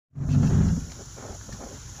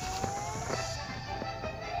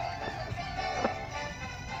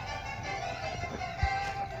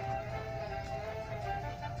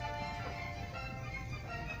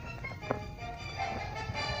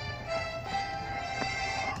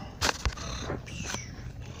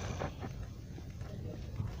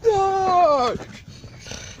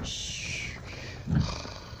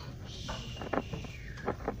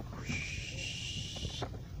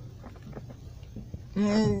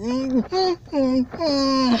Oh,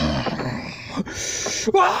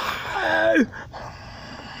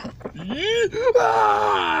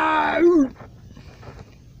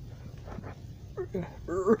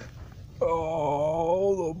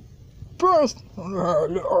 the best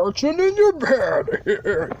arching in your bed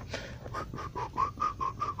here.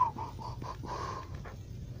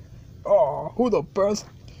 Oh, who the best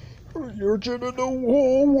urchin in the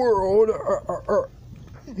whole world.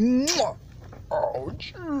 Oh,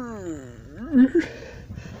 gee.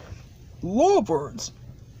 Lovebirds.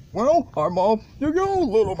 Well, I'm off you go,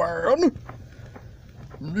 little man.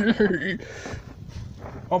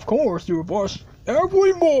 Of course, you brush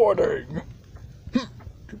every morning.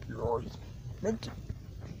 Keep your eyes.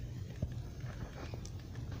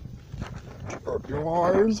 Keep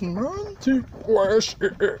your eyes meant to flash.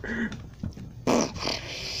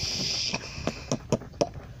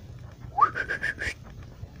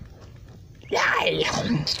 Yay!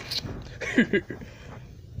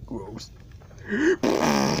 Gross.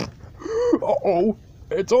 Uh-oh,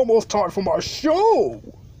 it's almost time for my show!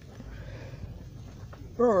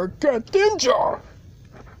 Get Ninja!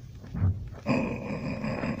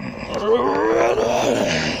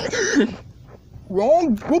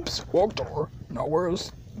 Wrong, whoops, wrong door. Now where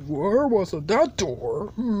was that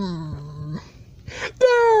door?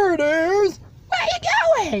 There it is! Where are you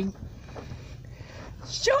going?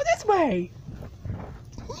 Show this way.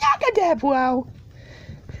 Yakadabwo.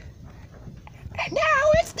 And now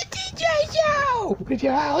it's the DJ show with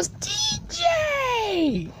your host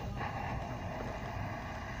DJ.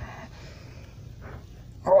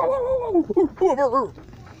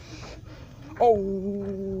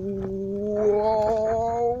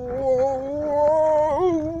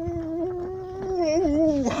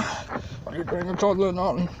 Are you paying attention?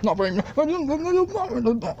 Not paying.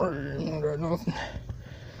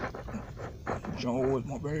 Joe is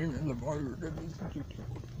my baby.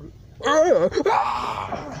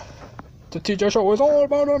 The teacher show is all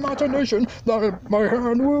about imagination. That my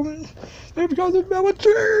hand will because it's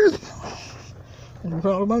melodies.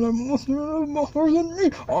 More than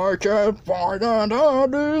me. I can't find and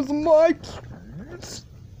that is my keys.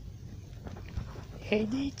 Hey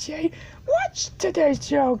DJ, what's today's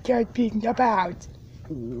show going to be about? I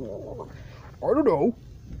don't know.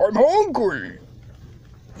 I'm hungry.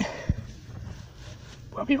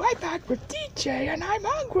 We'll be right back with DJ and I'm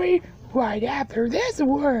hungry right after these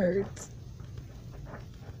words.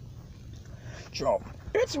 Jump.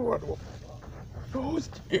 It's what goes.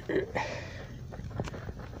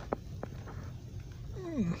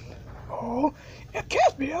 Oh, it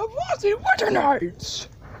gives me a fuzzy winter nights.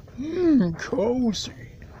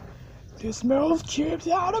 Cozy. This smells chips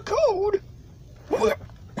out of cold.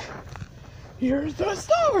 Here's the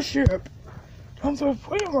starship. Comes with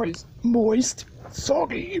flavors moist,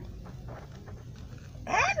 soggy,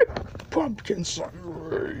 and pumpkin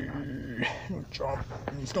cider. Jump.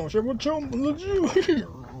 Starship will jump.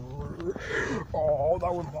 Oh,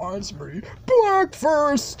 that reminds me.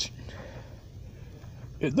 Breakfast.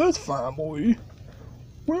 In this family,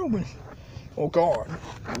 oh God,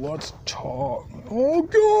 let's talk. Oh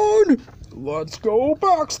God, let's go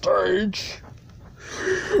backstage.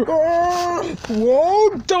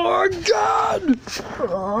 Oh darn God!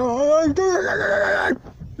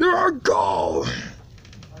 There I go.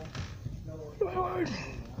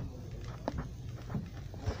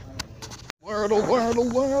 Waddle.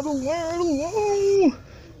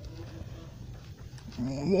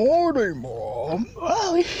 Morning, Mom.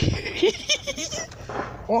 Oh,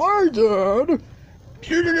 Hi, Dad.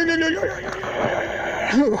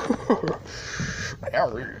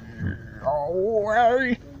 Harry.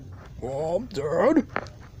 Mom, Dad.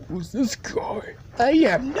 Who's this guy? I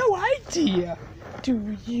have no idea.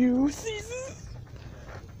 Do you, Caesar?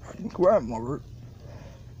 Grandmother.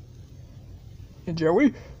 And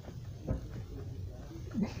Joey?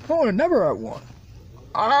 Oh, I never had one.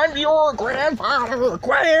 I'm your grandfather,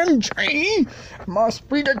 Grandjay. Must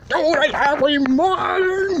be the dude I have in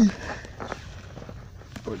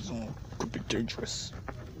But could be dangerous.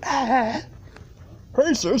 Hey,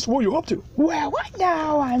 sis, what are you up to? Well, right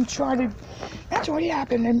now I'm trying to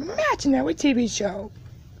have an imaginary TV show.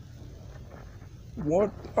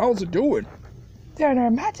 What? How's it doing? Then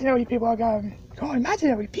imaginary people are going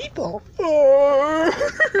imaginary people. So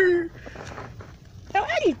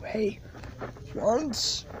anyway.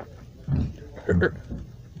 Once.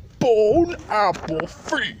 Bone apple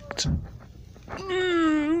feet.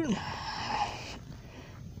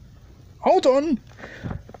 Hold on.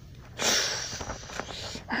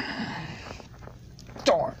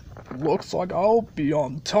 Darn. Looks like I'll be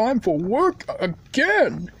on time for work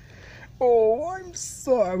again. Oh, I'm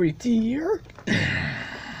sorry, dear.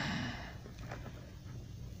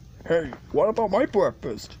 Hey, what about my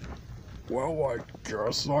breakfast? Well, I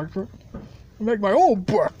guess I could make my own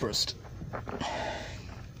breakfast.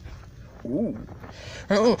 Ooh.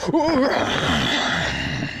 I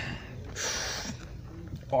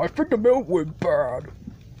think the milk went bad.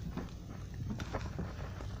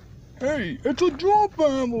 Hey, it's a Draw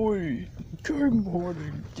family! Good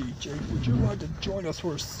morning, DJ. Would you like to join us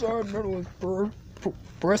for a sad middle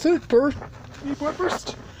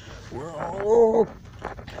breakfast? Well,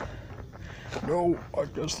 no, I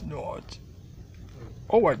guess not.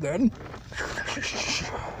 Alright then.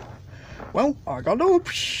 Well, I got no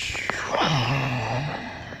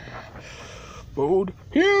food.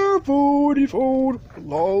 Here, foodie food.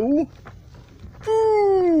 Hello?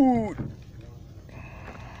 Food!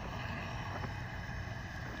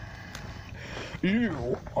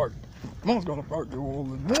 Ew, I was gonna bite you all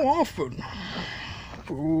more often.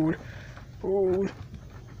 Food.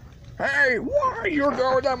 Hey, why are you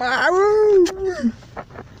going to my room?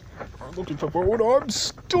 I'm looking for food. I'm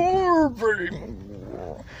starving.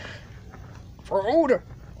 Food?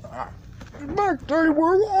 Back there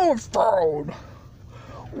where I found.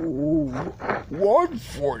 Ooh, one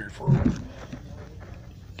flavor.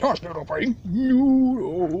 Toss noodle thing.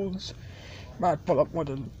 Noodles. Might pull up one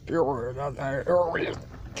of the earliest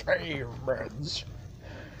cavemen's.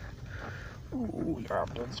 Ooh,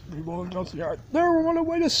 there's people just yet. They're on the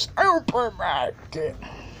way to supermarket.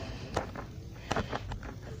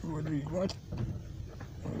 What?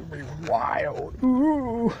 It'll be wild.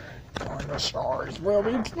 Ooh, dinosaurs will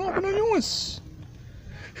be stomping on us.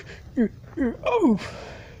 Oh.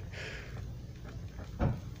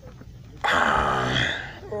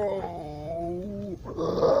 Oh.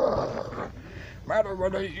 Matter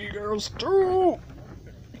what the eagles do.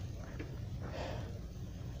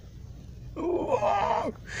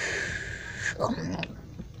 I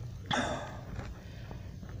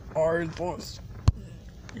was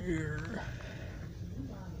here.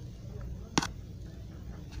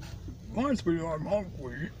 Reminds me I'm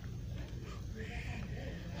hungry.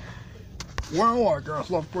 Well, I guess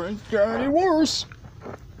love couldn't get any worse.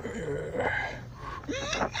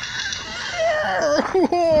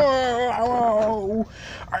 Hello,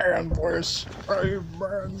 endless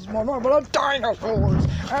cavemen's but of dinosaurs,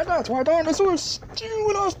 and that's why dinosaurs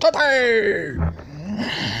steal us today.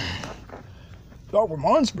 That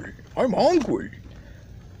reminds me, I'm hungry.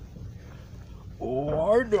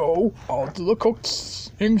 Oh, I know. On to the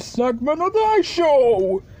cooking segment of the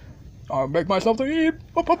show. I'll make myself to eat.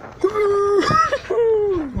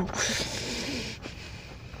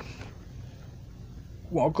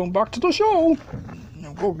 Welcome back to the show.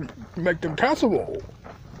 We'll make them casserole.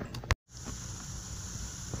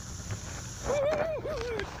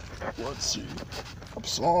 Let's see. Up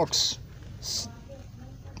socks.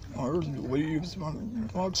 There's leaves,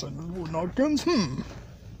 socks, and napkins.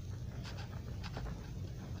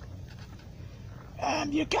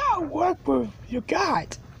 You gotta work with you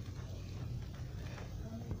got.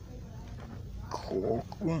 Clock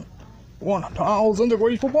 1,000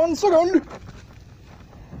 degrees for 1 second.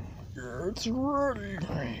 It's ready.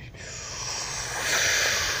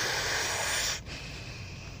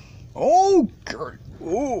 Okay. Oh.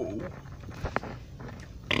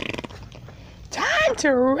 Time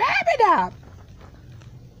to wrap it up.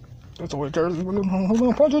 That's all it cares.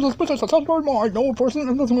 Prejudice, business, that's my mind. No person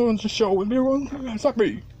in this movie show. Except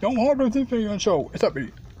me. No harm in the show. Except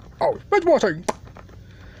me. Oh, binge watching.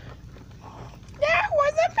 That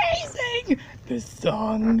was amazing. The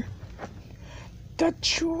song. The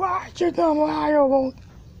tragedy reliable.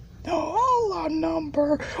 The whole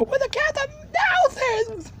number with a count of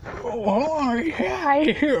thousands. Oh, hi.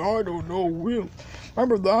 I don't know. We'll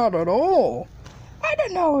remember that at all. I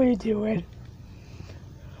don't know what you do it.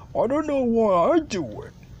 I don't know why I do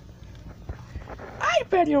it. I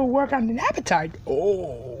bet you'll work on an appetite.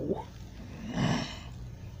 Oh.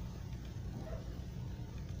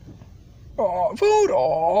 Food.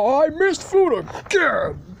 Oh, I missed food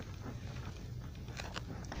again.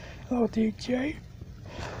 Hello, DJ.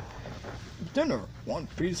 Dinner. One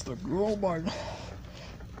piece to grow by.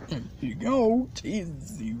 Here you go. It's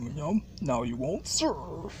easy, you know. Now you won't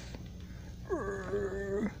serve.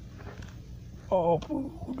 Oh,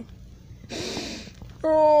 food.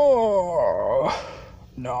 Oh,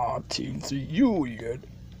 not easy you yet.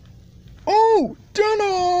 Oh,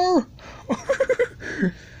 dinner!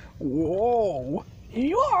 Whoa. Here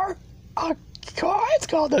you are. It's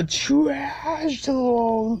called a trash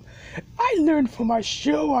load. I learned from my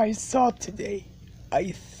show I saw today.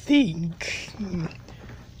 I think.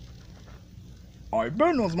 I've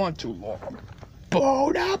been on mine too long.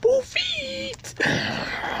 Bone apple feet!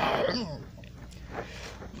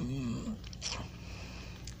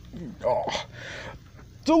 Oh,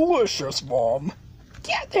 delicious, Mom.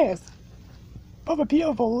 Get this! Of a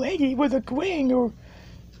beautiful lady with a green or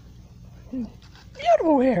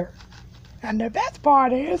beautiful hair. And the best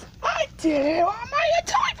part is, I did it on my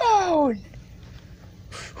iPhone!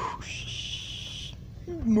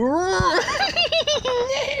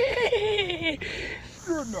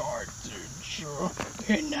 Good night, teacher.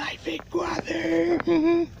 Good night, big brother.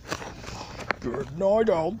 Good night,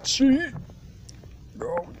 Altie.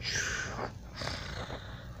 Ouch.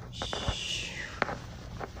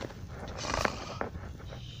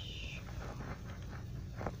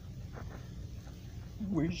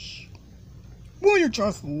 Wish. Well, you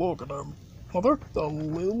just look at him. Mother, the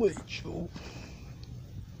little angel.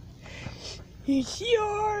 He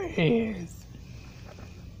sure is.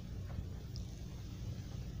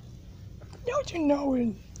 Don't you know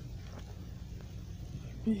he'd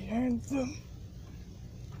be handsome?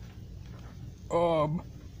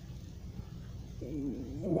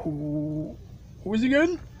 Who is he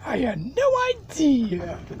again? I had no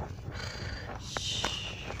idea.